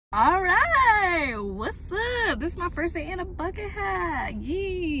All right, what's up? This is my first day in a bucket hat.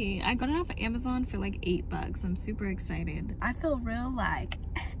 Yee! I got it off of Amazon for like $8. I'm super excited. I feel real like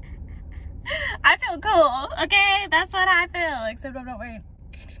I feel cool, okay? That's what I feel, except I'm not wearing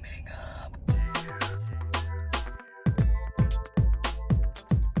any makeup.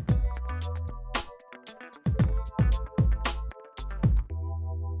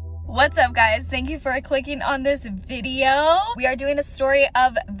 What's up, guys? Thank you for clicking on this video. We are doing a story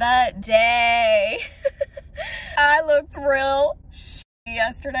of the day. I looked real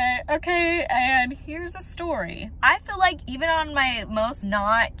yesterday, okay? And here's a story. I feel like even on my most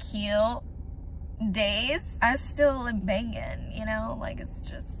not cute days, I still am banging, you know? Like, it's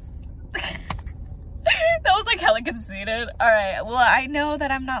just... That was like hella conceited. All right, well, I know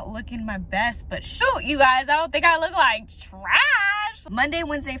that I'm not looking my best, but shoot, you guys, I don't think I look like trash. Monday,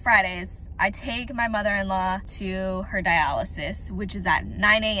 Wednesday, Fridays, I take my mother-in-law to her dialysis, which is at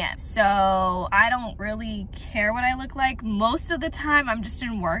 9 a.m. So I don't really care what I look like. Most of the time, I'm just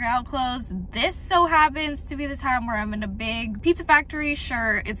in workout clothes. This so happens to be the time where I'm in a big Pizza Factory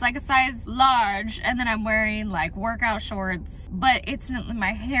shirt. It's like a size large, and then I'm wearing like workout shorts, but it's not,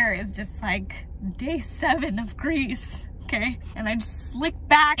 my hair is just like day 7 of grease, okay? And I just slick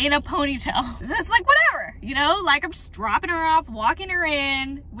back in a ponytail. So it's like, whatever, you know? Like, I'm just dropping her off, walking her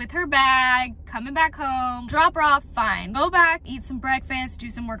in with her bag, coming back home, drop her off, fine. Go back, eat some breakfast,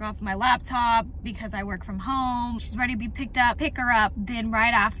 do some work off my laptop because I work from home. She's ready to be picked up, pick her up. Then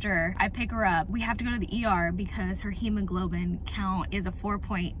right after I pick her up, we have to go to the ER because her hemoglobin count is a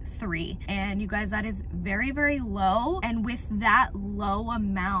 4.3. And you guys, that is very, very low. And with that low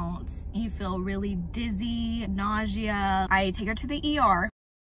amount, you feel really dizzy, nausea. I take her to the ER.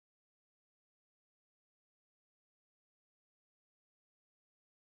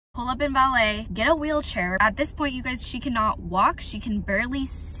 Pull up in valet, get a wheelchair. At this point, you guys, she cannot walk. She can barely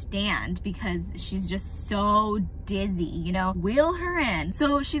stand because she's just so dizzy, you know? Wheel her in.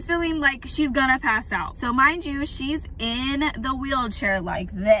 So she's feeling like she's gonna pass out. So mind you, she's in the wheelchair like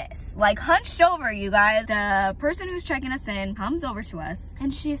this, like hunched over, you guys. The person who's checking us in comes over to us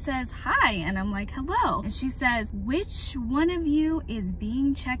and she says, hi. And I'm like, hello. And she says, which one of you is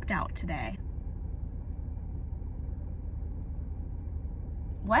being checked out today?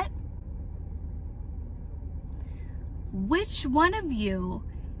 What? Which one of you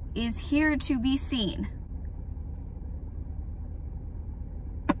is here to be seen?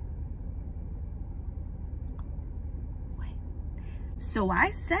 What? So I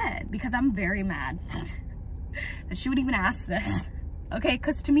said, because I'm very mad that she would even ask this. Okay,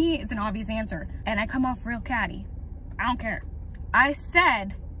 because to me, it's an obvious answer. And I come off real catty. I don't care. I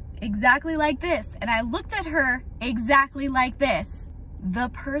said exactly like this. And I looked at her exactly like this. The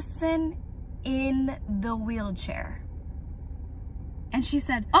person in the wheelchair. And she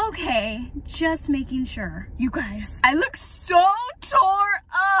said, okay, just making sure. You guys, I look so tore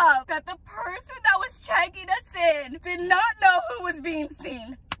up that the person that was checking us in did not know who was being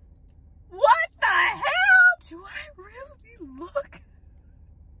seen. What the hell? Do I really look?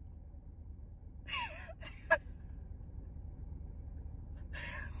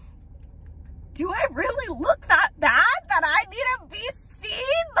 Do I really look that bad that I need to be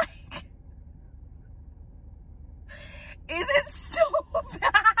seen? Like, is it so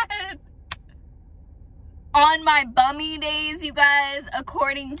bad? On my bummy days, you guys,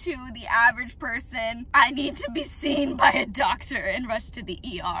 according to the average person, I need to be seen by a doctor and rushed to the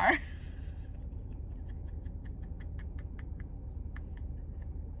ER.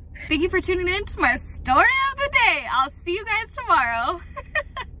 Thank you for tuning in to my story of the day. I'll see you guys tomorrow.